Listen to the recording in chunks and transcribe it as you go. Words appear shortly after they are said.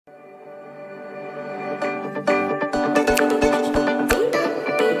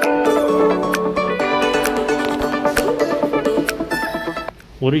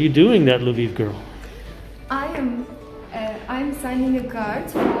What are you doing, That Lviv Girl? I'm signing a card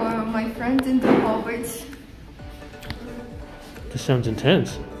for my friend in Drohobych. This sounds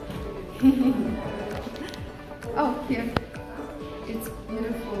intense. Oh, here. It's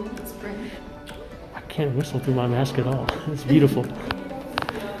beautiful in spring. I can't whistle through my mask at all. It's beautiful. Okay,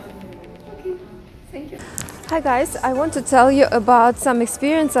 thank you. Hi guys, I want to tell you about some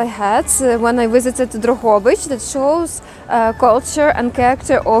experience I had when I visited Drohobych that shows culture and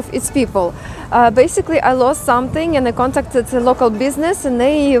character of its people. Basically, I lost something and I contacted a local business, and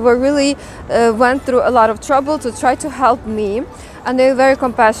they were really went through a lot of trouble to try to help me, and they were very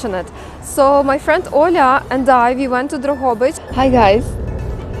compassionate. So my friend Oля and I, we went to Drohobych. Hi guys,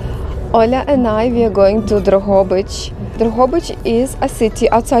 Oля and I, we are going to Drohobych. Drohobych is a city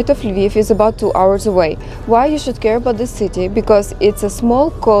outside of Lviv, is about 2 hours away. Why you should care about this city? Because it's a small,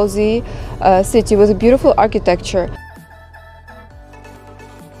 cozy city with a beautiful architecture.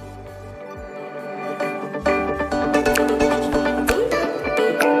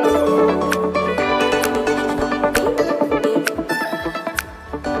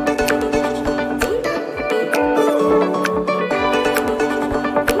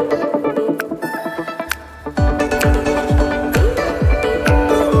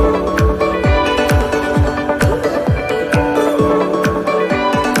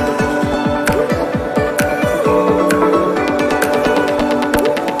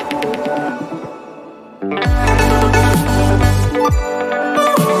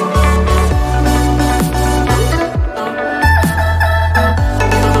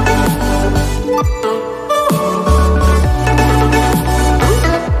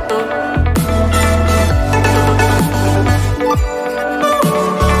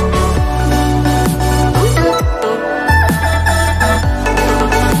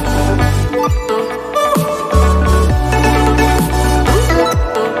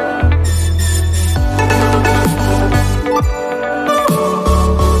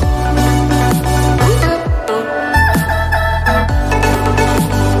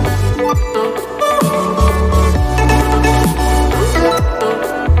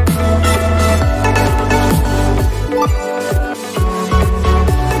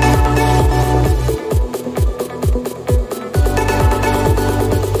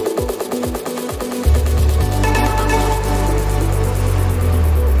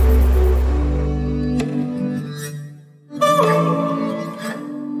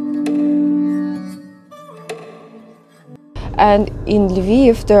 And in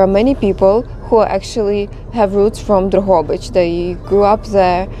Lviv, there are many people who actually have roots from Drohobych. They grew up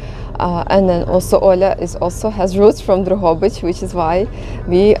there, and then also Oля has roots from Drohobych, which is why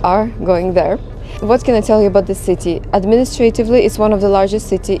we are going there. What can I tell you about this city? Administratively, it's one of the largest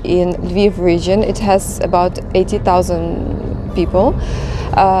cities in Lviv region. It has about 80,000 people.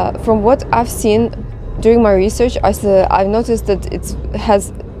 From what I've seen during my research, I've noticed that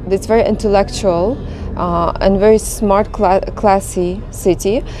it's very intellectual and very smart, classy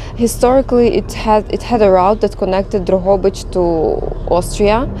city. Historically, it had a route that connected Drohobych to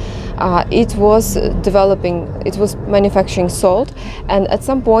Austria. It was manufacturing salt, and at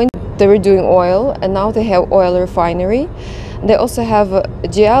some point they were doing oil, and now they have oil refinery. They also have a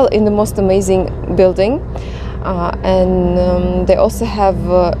jail in the most amazing building, and they also have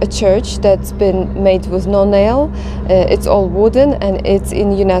a church that's been made with no nail. It's all wooden, and it's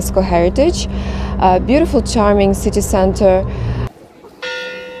in UNESCO heritage. Beautiful, charming city center.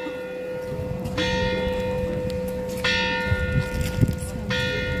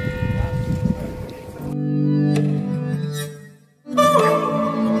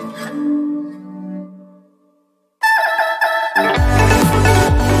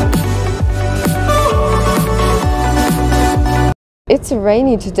 It's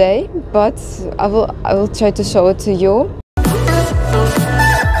rainy today, but I will try to show it to you.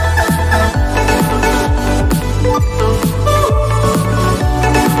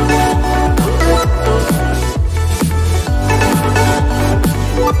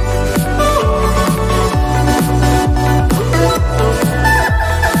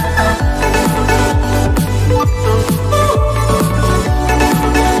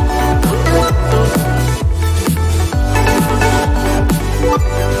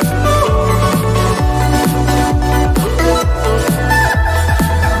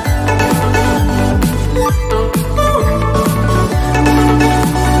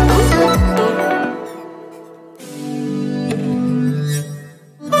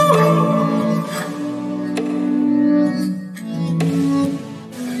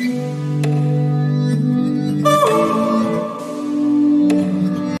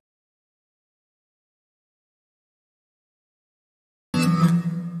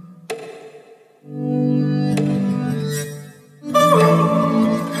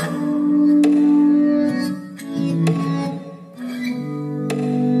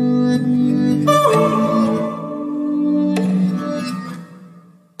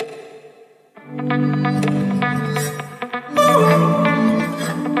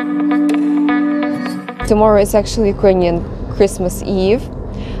 tomorrow is actually Ukrainian Christmas Eve.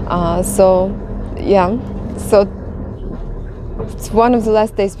 So it's one of the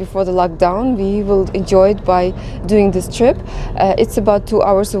last days before the lockdown. We will enjoy it by doing this trip. It's about 2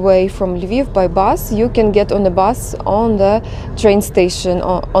 hours away from Lviv by bus. You can get on the bus on the train station,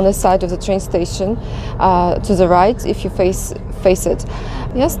 on the side of the train station to the right if you face it.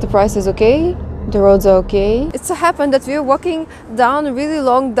 Yes, the price is okay. The roads are okay. It so happened that we were walking down a really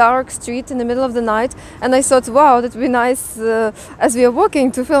long dark street in the middle of the night, and I thought, wow, that would be nice as we are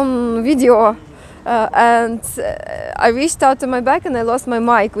walking to film video. I reached out to my bag and I lost my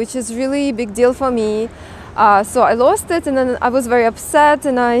mic, which is really a big deal for me. So I lost it, and then I was very upset,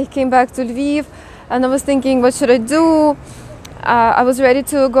 and I came back to Lviv and I was thinking, what should I do? I was ready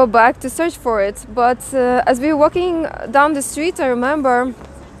to go back to search for it, but as we were walking down the street, I remember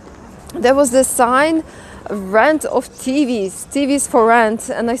there was this sign, rent of TVs for rent,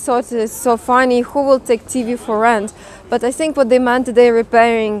 and I thought it's so funny, who will take TV for rent? But I think what they meant, they're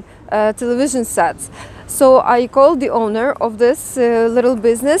repairing television sets. So I called the owner of this little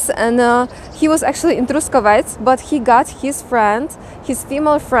business, and he was actually in Truskovets, but he got his friend, his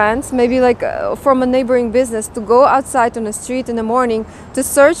female friend, maybe like from a neighboring business, to go outside on the street in the morning to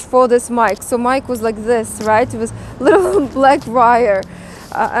search for this mic. So mic was like this, right? It was little black wire.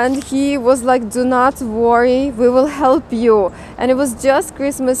 And he was like, do not worry, we will help you. And it was just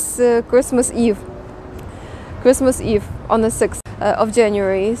Christmas Eve on the 6th of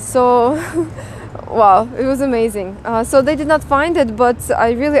January. So wow, it was amazing. So they did not find it, but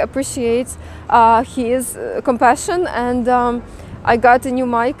I really appreciate his compassion, and I got a new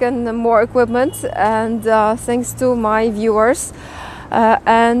mic and more equipment, and thanks to my viewers,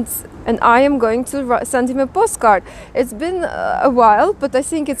 and I am going to send him a postcard. It's been a while, but I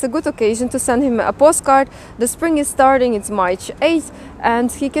think it's a good occasion to send him a postcard. The spring is starting, it's March 8th,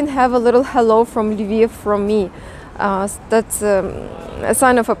 and he can have a little hello from Lviv from me. That's a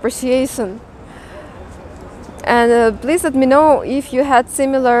sign of appreciation. And please let me know if you had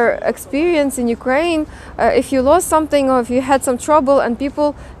similar experience in Ukraine, if you lost something, or if you had some trouble and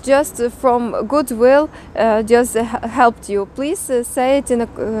people just from goodwill just helped you. Please say it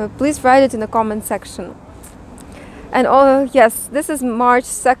please write it in the comment section. And yes, this is March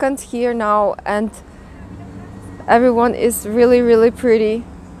 2nd here now, and everyone is really pretty,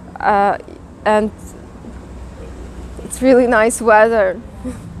 and it's really nice weather.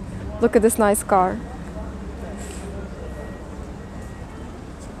 Look at this nice car.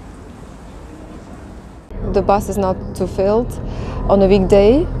 The bus is not too filled on a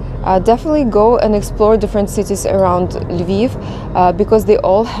weekday. Definitely go and explore different cities around Lviv because they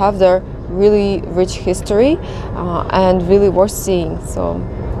all have their really rich history and really worth seeing. So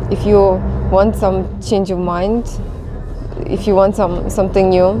if you want some change of mind, if you want something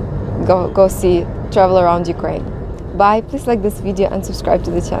new, go see, travel around Ukraine. Bye. Please like this video and subscribe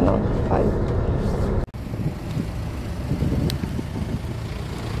to the channel. Bye.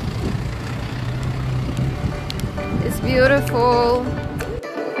 It's beautiful.